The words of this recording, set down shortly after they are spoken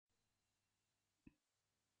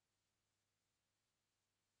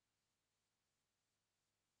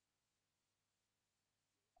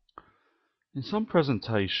In some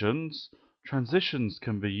presentations, transitions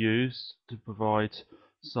can be used to provide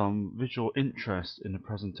some visual interest in a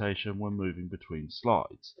presentation when moving between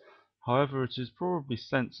slides. However, it is probably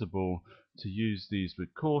sensible to use these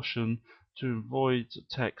with caution to avoid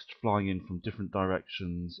text flying in from different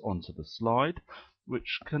directions onto the slide,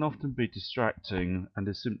 which can often be distracting and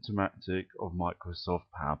is symptomatic of Microsoft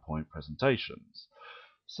PowerPoint presentations.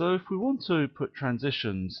 So if we want to put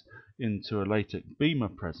transitions into a LaTeX Beamer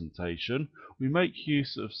presentation, we make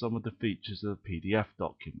use of some of the features of a PDF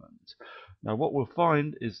document. Now what we'll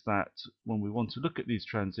find is that when we want to look at these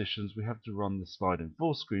transitions, we have to run the slide in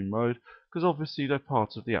full screen mode because obviously they're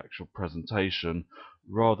part of the actual presentation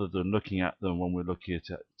rather than looking at them when we're looking at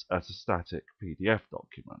it as a static PDF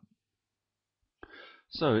document.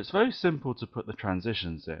 So it's very simple to put the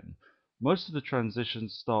transitions in. Most of the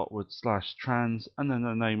transitions start with /trans and then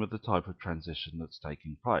the name of the type of transition that's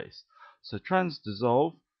taking place. So trans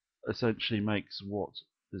dissolve essentially makes what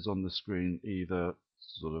is on the screen either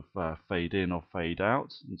sort of fade in or fade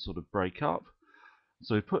out and sort of break up.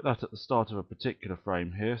 So we put that at the start of a particular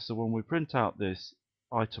frame here, so when we print out this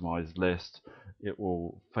itemized list, it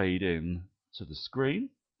will fade in to the screen.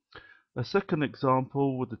 A second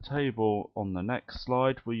example with the table on the next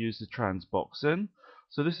slide, we use the trans box in.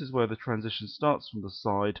 So this is where the transition starts from the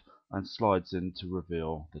side and slides in to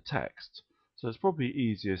reveal the text. So it's probably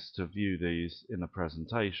easiest to view these in a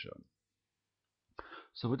presentation.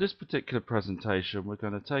 So with this particular presentation, we're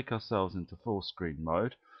going to take ourselves into full screen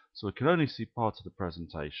mode, so we can only see part of the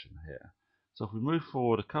presentation here. So if we move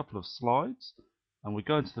forward a couple of slides, and we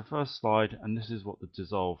go into the first slide, and this is what the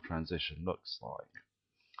dissolve transition looks like.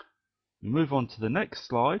 We move on to the next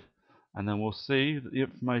slide, and then we'll see that the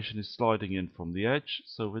information is sliding in from the edge.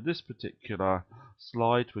 So with this particular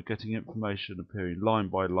slide, we're getting information appearing line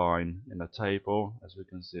by line in a table. As we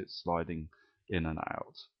can see, it's sliding in and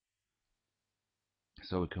out.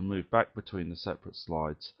 So we can move back between the separate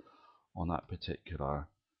slides on that particular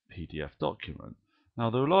PDF document. Now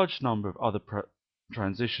there are a large number of other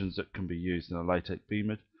transitions that can be used in a LaTeX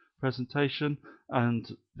Beamer presentation,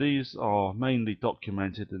 and these are mainly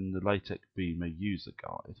documented in the LaTeX Beamer user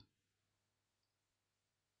guide.